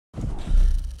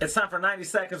It's time for 90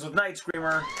 Seconds with Night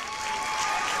Screamer.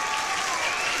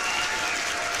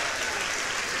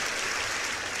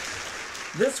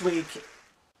 This week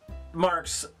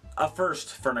marks a first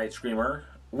for Night Screamer.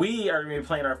 We are going to be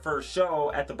playing our first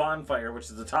show at the Bonfire,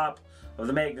 which is the top of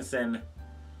the Magnuson,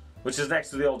 which is next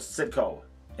to the old Sitco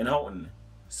in Houghton.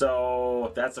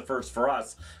 So that's a first for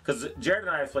us, because Jared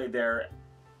and I have played there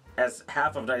as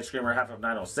half of Night Screamer, half of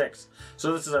 906.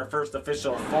 So this is our first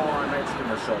official full-on Night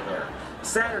Screamer show there.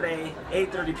 Saturday,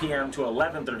 8:30 p.m. to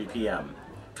 11:30 p.m.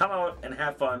 Come out and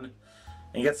have fun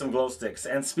and get some glow sticks.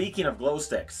 And speaking of glow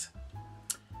sticks,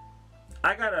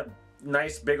 I got a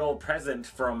nice big old present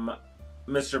from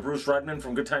Mr. Bruce Rudman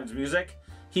from Good Times Music.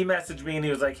 He messaged me and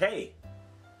he was like, hey,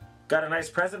 got a nice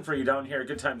present for you down here at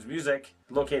Good Times Music,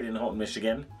 located in Houghton,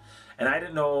 Michigan. And I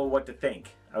didn't know what to think.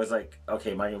 I was like,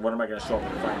 okay, what am I going to show up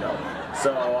and find out?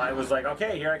 So I was like,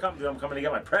 okay, here I come, dude. I'm coming to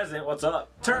get my present. What's up?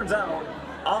 Turns out,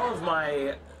 all of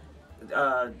my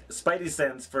spidey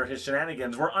sense for his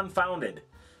shenanigans were unfounded.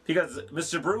 Because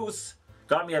Mr. Bruce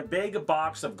got me a big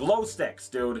box of glow sticks,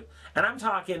 dude. And I'm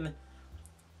talking,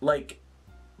 like,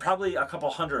 probably a couple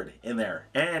hundred in there.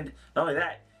 And not only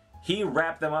that, he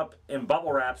wrapped them up in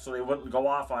bubble wrap so they wouldn't go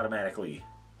off automatically.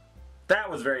 That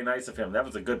was very nice of him. That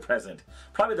was a good present.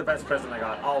 Probably the best present I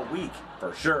got all week,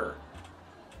 for sure.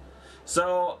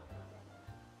 So,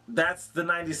 that's the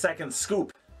 90-second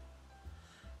scoop.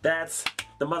 That's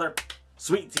the mother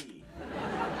sweet tea.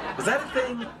 Is that a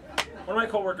thing? One of my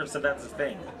coworkers said that's a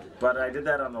thing. But I did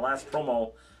that on the last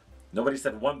promo. Nobody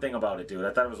said one thing about it, dude.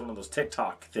 I thought it was one of those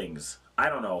TikTok things. I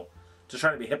don't know. Just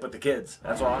trying to be hip with the kids.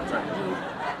 That's all I'm trying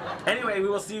to do. Anyway, we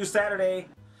will see you Saturday,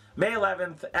 May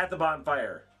 11th at the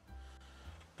Bonfire.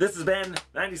 This has been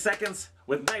 90 Seconds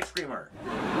with Night Screamer.